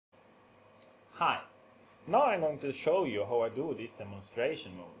Hi, now I'm going to show you how I do these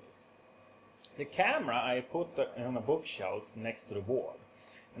demonstration movies. The camera I put on a bookshelf next to the wall,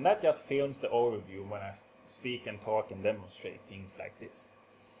 and that just films the overview when I speak and talk and demonstrate things like this.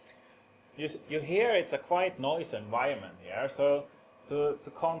 You hear it's a quite noisy environment here, so to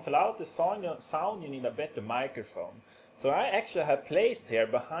cancel out the sound you need a better microphone. So I actually have placed here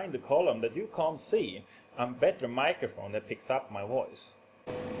behind the column that you can't see a better microphone that picks up my voice.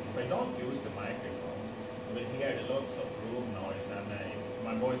 If I don't use the microphone, you will hear lots of room noise and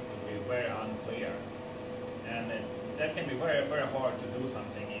my voice will be very unclear. And that can be very, very hard to do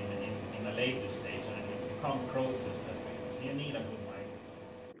something in a later stage, and you can't process that way. So you need a good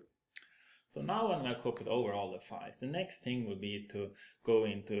microphone. So now when I copied over all the files, the next thing will be to go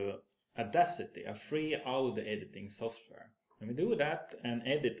into Audacity, a free audio editing software. And we do that and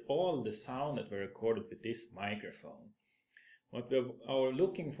edit all the sound that we recorded with this microphone. What we are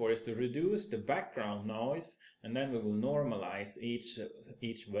looking for is to reduce the background noise, and then we will normalize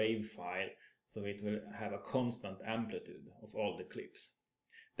each wave file so it will have a constant amplitude of all the clips.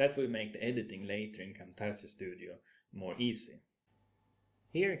 That will make the editing later in Camtasia Studio more easy.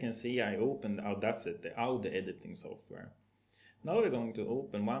 Here you can see I opened Audacity, the audio editing software. Now we're going to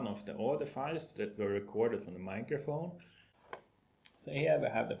open one of the audio files that were recorded from the microphone. So here we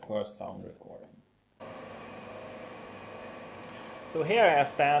have the first sound recording. So here I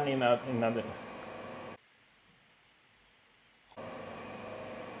stand in another.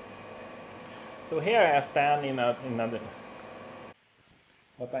 So here I stand in another.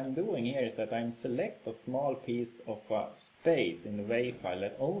 What I'm doing here is that I'm select a small piece of space in the WAV file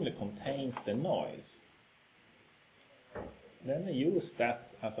that only contains the noise. Then I use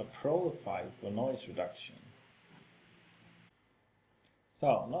that as a profile for noise reduction.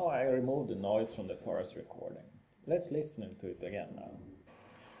 So now I remove the noise from the first recording. Let's listen to it again now.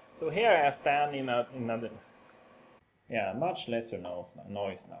 So here I stand in another. Yeah, much lesser noise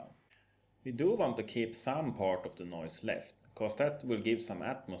now. We do want to keep some part of the noise left, because that will give some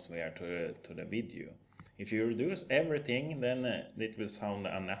atmosphere to the video. If you reduce everything, then it will sound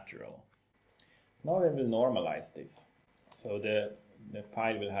unnatural. Now we will normalize this, so the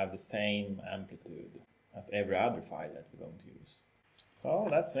file will have the same amplitude as every other file that we're going to use. So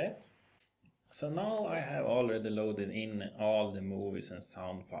that's it. So now I have already loaded in all the movies and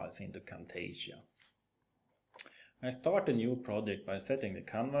sound files into Camtasia. I start a new project by setting the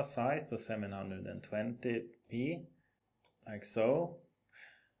canvas size to 720p, like so.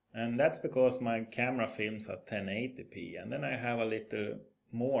 And that's because my camera films at 1080p, and then I have a little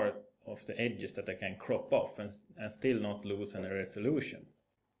more of the edges that I can crop off and still not lose any resolution.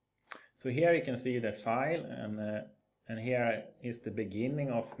 So here you can see the file, and here is the beginning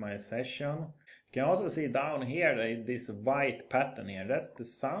of my session. You can also see down here this white pattern here. That's the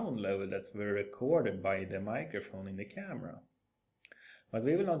sound level that's recorded by the microphone in the camera. But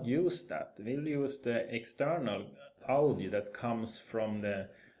we will not use that. We'll use the external audio that comes from the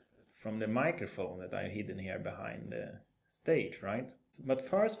microphone that I've hidden here behind the stage, right? But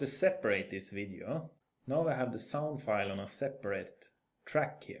first we separate this video. Now I have the sound file on a separate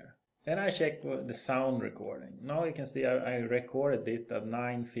track here. Then I check the sound recording. Now you can see I recorded it at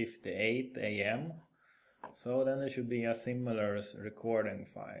 9:58 AM. So then there should be a similar recording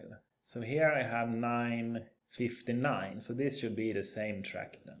file. So here I have 9:59. So this should be the same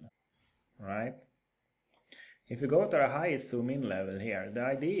track then, right? If we go to our highest zoom in level here, the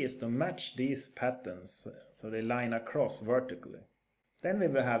idea is to match these patterns so they line across vertically. Then we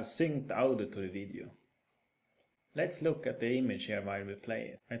will have synced audio to the video. Let's look at the image here while we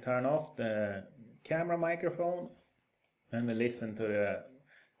play it. I turn off the camera microphone and we listen to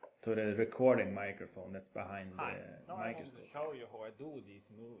the recording microphone that's behind the microscope. I want to show you how I do these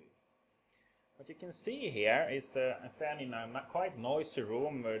movies. What you can see here is I stand in a quite noisy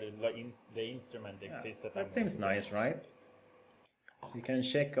room where the instrument exists. That seems nice, right? You can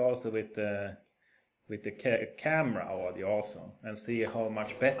check also with the camera audio also and see how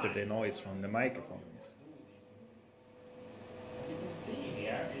much better the noise from the microphone is. You can see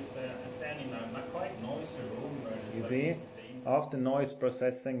here is I stand in a quite noisy room where you see, after noise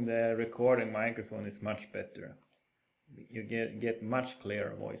processing, the recording microphone is much better. You get much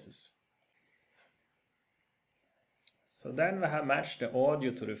clearer voices. So then we have matched the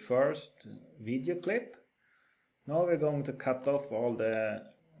audio to the first video clip. Now we're going to cut off all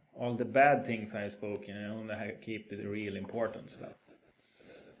the bad things I spoke and only keep the real important stuff.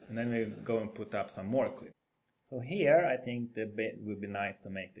 And then we go and put up some more clips. So here I think the bit would be nice to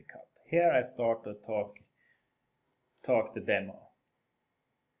make the cut. Here I start to talk the demo.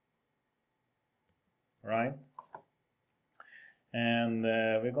 Right? And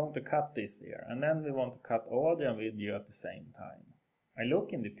we're going to cut this here. And then we want to cut audio and video at the same time. I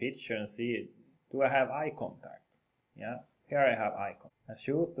look in the picture and see, do I have eye contact? Yeah, here I have eye contact. I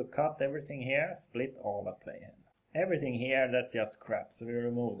choose to cut everything here, split all but playhead. Everything here, that's just crap, so we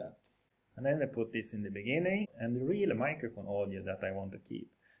remove that. And then we put this in the beginning, and the real microphone audio that I want to keep,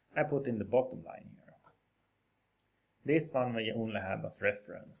 I put in the bottom line here. This one we only have as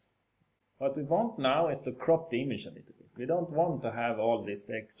reference. What we want now is to crop the image a little bit. We don't want to have all this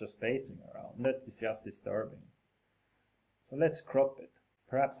extra spacing around. That is just disturbing. So let's crop it.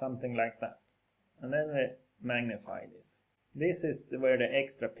 Perhaps something like that. And then we magnify this. This is where the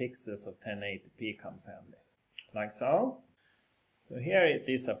extra pixels of 1080p comes handy. Like so. So here it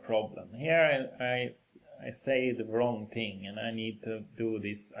is a problem. Here I say the wrong thing and I need to do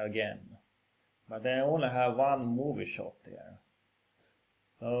this again. But I only have one movie shot here.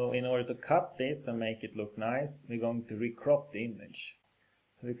 So in order to cut this and make it look nice, we're going to recrop the image.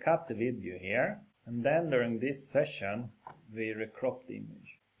 So we cut the video here, and then during this session we recrop the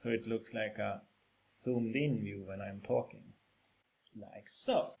image. So it looks like a zoomed in view when I'm talking. Like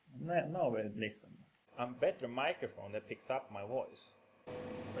so. Now we listen. A better microphone that picks up my voice.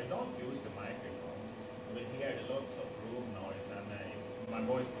 If I don't use the microphone, we hear lots of room noise and my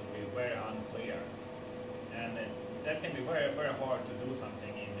voice will be very unclear. And that can be very, very hard to do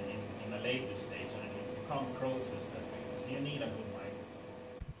something in a later stage, and you can't process that because you need a good microphone.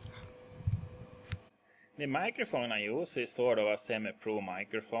 The microphone I use is sort of a semi-pro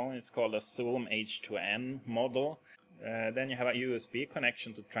microphone. It's called a Zoom H2N model. Then you have a USB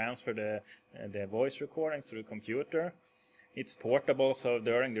connection to transfer the voice recordings to the computer. It's portable, so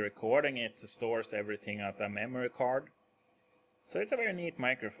during the recording it stores everything at a memory card. So it's a very neat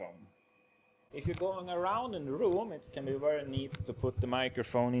microphone. If you're going around in the room, it can be very neat to put the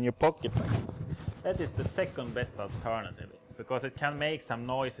microphone in your pocket like this. That is the second best alternative, because it can make some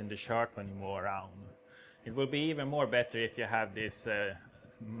noise in the shirt when you move around. It will be even more better if you have this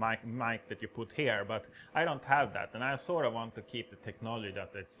mic that you put here, but I don't have that, and I sort of want to keep the technology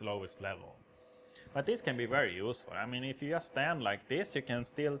at its lowest level. But this can be very useful. I mean, if you just stand like this, you can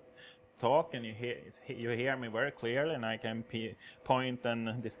still talk and you hear me very clearly, and I can point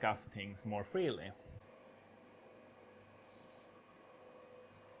and discuss things more freely.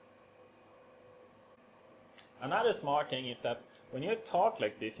 Another smart thing is that when you talk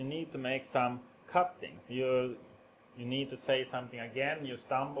like this, you need to make some cuttings. You need to say something again, you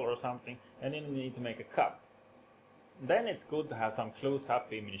stumble or something, and then you need to make a cut. Then it's good to have some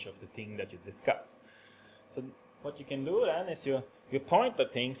close-up image of the thing that you discuss. So what you can do then is you point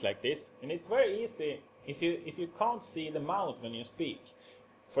at things like this, and it's very easy if you can't see the mouth when you speak.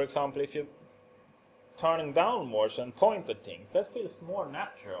 For example, if you're turning downwards and point at things, that feels more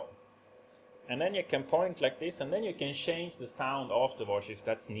natural. And then you can point like this, and then you can change the sound afterwards if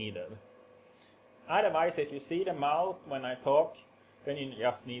that's needed. Otherwise, if you see the mouth when I talk, then you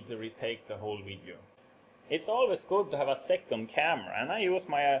just need to retake the whole video. It's always good to have a second camera, and I use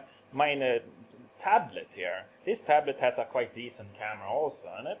my tablet here. This tablet has a quite decent camera also,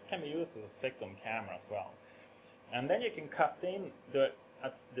 and it can be used as a second camera as well. And then you can cut in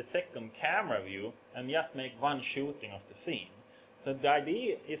the second camera view and just make one shooting of the scene. So the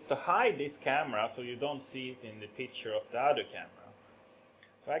idea is to hide this camera so you don't see it in the picture of the other camera.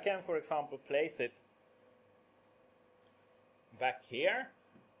 So I can, for example, place it back here.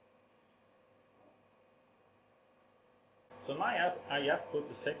 So now I just put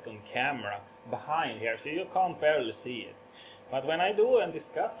the second camera behind here, so you can't barely see it. But when I do and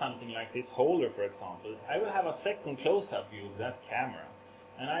discuss something like this holder, for example, I will have a second close-up view of that camera,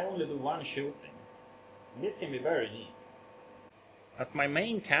 and I only do one shooting. And this can be very neat. As my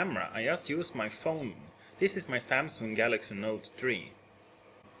main camera, I just use my phone. This is my Samsung Galaxy Note 3.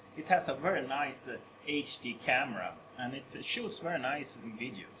 It has a very nice HD camera, and it shoots very nice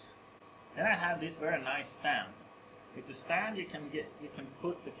videos. Then I have this very nice stand. With the stand you can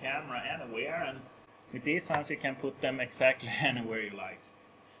put the camera anywhere, and with these ones you can put them exactly anywhere you like.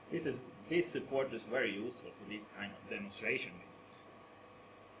 This support is very useful for these kind of demonstration videos.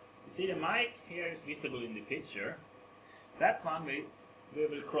 You see the mic here is visible in the picture. That one we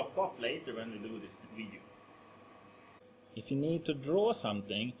will crop off later when we do this video. If you need to draw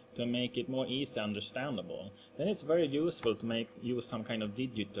something to make it more easily understandable, then it's very useful to use some kind of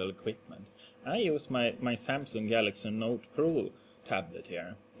digital equipment. I use my Samsung Galaxy Note Pro tablet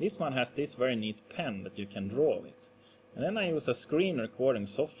here. This one has this very neat pen that you can draw with. And then I use a screen recording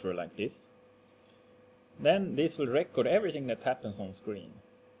software like this. Then this will record everything that happens on screen.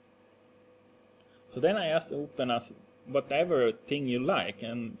 So then I just open whatever thing you like,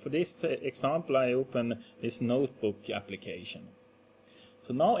 and for this example I open this notebook application.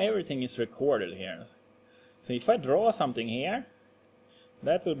 So now everything is recorded here. So if I draw something here,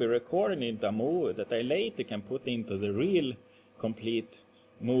 that will be recorded into a movie that I later can put into the real complete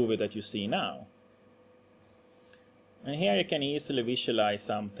movie that you see now. And here you can easily visualize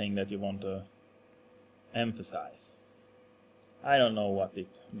something that you want to emphasize. I don't know what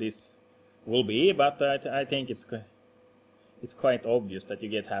this will be, but I think it's quite obvious that you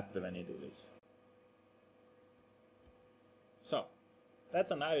get happy when you do this. So,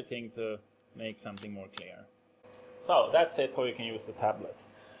 that's another thing to make something more clear. So, that's it how you can use the tablet.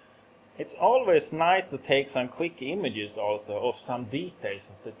 It's always nice to take some quick images also of some details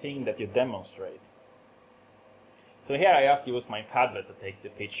of the thing that you demonstrate. So here I just use my tablet to take the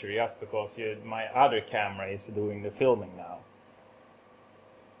picture, just because my other camera is doing the filming now.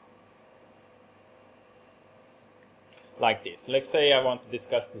 Like this. Let's say I want to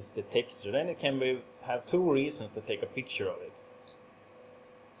discuss the texture, then it can have two reasons to take a picture of it.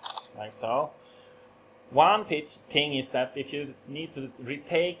 Like so. One thing is that if you need to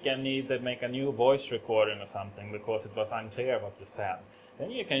retake and need to make a new voice recording or something because it was unclear what you said,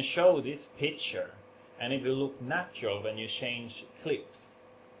 then you can show this picture and it will look natural when you change clips.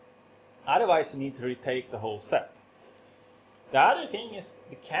 Otherwise you need to retake the whole set. The other thing is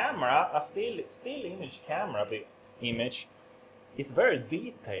the camera, a still image camera image, is very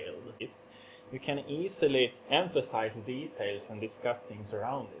detailed. You can easily emphasize details and discuss things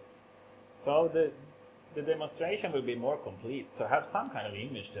around it. So the demonstration will be more complete to have some kind of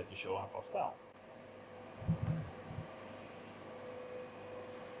image that you show up as well.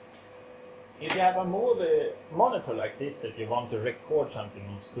 If you have a movie monitor like this that you want to record something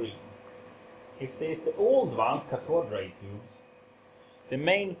on screen, if there's the old ones, cathode ray tubes, the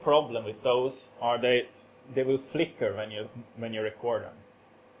main problem with those are they will flicker when you record them.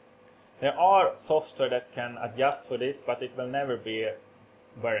 There are software that can adjust for this, but it will never be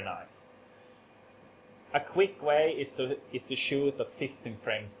very nice. A quick way is to shoot at 15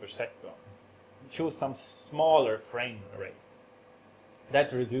 frames per second. Choose some smaller frame rate.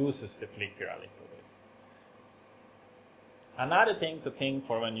 That reduces the flicker a little bit. Another thing to think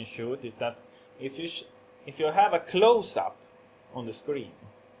for when you shoot is that if you have a close-up on the screen,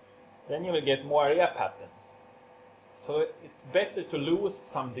 then you will get more area patterns. So it's better to lose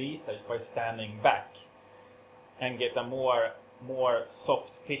some details by standing back and get a more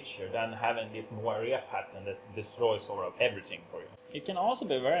soft picture than having this more area pattern that destroys sort of everything for you. It can also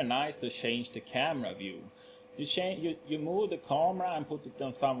be very nice to change the camera view. You move the camera and put it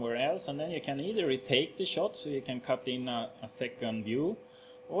on somewhere else, and then you can either retake the shot so you can cut in a second view,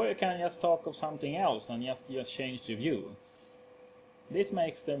 or you can just talk of something else and just change the view. This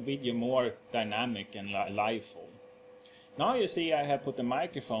makes the video more dynamic and liveful. Now you see I have put the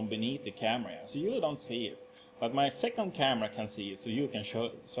microphone beneath the camera, so you don't see it. But my second camera can see it,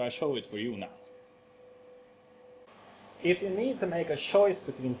 so I show it for you now. If you need to make a choice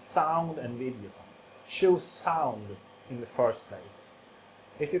between sound and video, choose sound in the first place.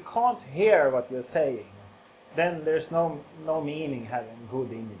 If you can't hear what you're saying, then there's no meaning having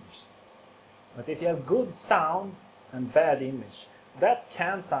good image. But if you have good sound and bad image, that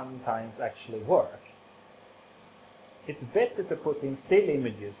can sometimes actually work. It's better to put in still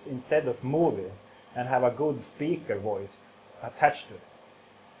images instead of movie and have a good speaker voice attached to it.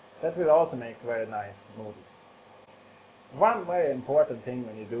 That will also make very nice movies. One very important thing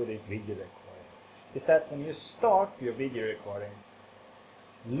when you do this video recording is that when you start your video recording,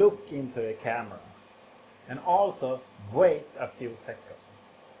 look into the camera and also wait a few seconds.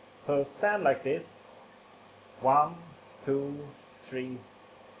 So stand like this, 1, 2, 3,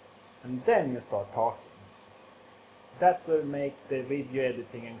 and then you start talking. That will make the video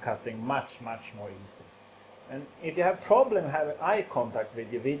editing and cutting much more easy. And if you have problem having eye contact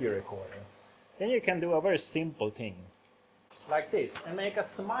with your video recorder, then you can do a very simple thing like this and make a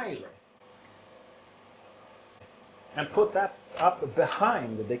smiley and put that up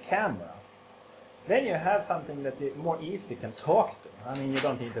behind the camera. Then you have something that you more easy can talk to. I mean, you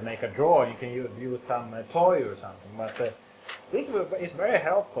don't need to make a drawing, you can use some toy or something, but this is very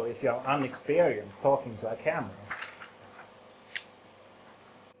helpful if you are unexperienced talking to a camera.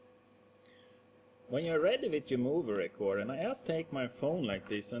 When you're ready with your movie recorder, and I just take my phone like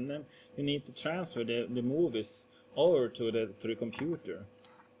this, and then you need to transfer the movies over to the computer.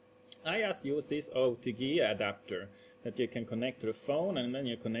 I just use this OTG adapter that you can connect to the phone, and then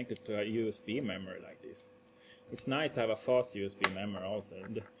you connect it to a USB memory like this. It's nice to have a fast USB memory also.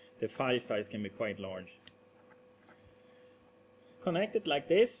 The file size can be quite large. Connect it like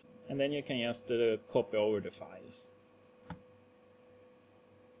this, and then you can just copy over the files.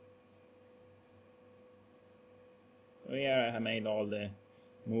 So here I have made all the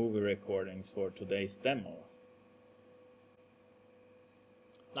movie recordings for today's demo.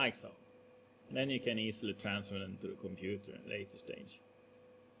 Like so. Then you can easily transfer them to the computer in a later stage.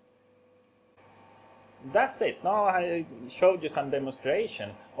 That's it. Now I showed you some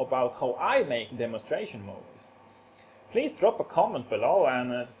demonstration about how I make demonstration movies. Please drop a comment below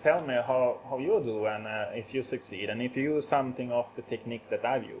and tell me how you do and if you succeed and if you use something of the technique that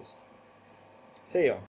I've used. See you.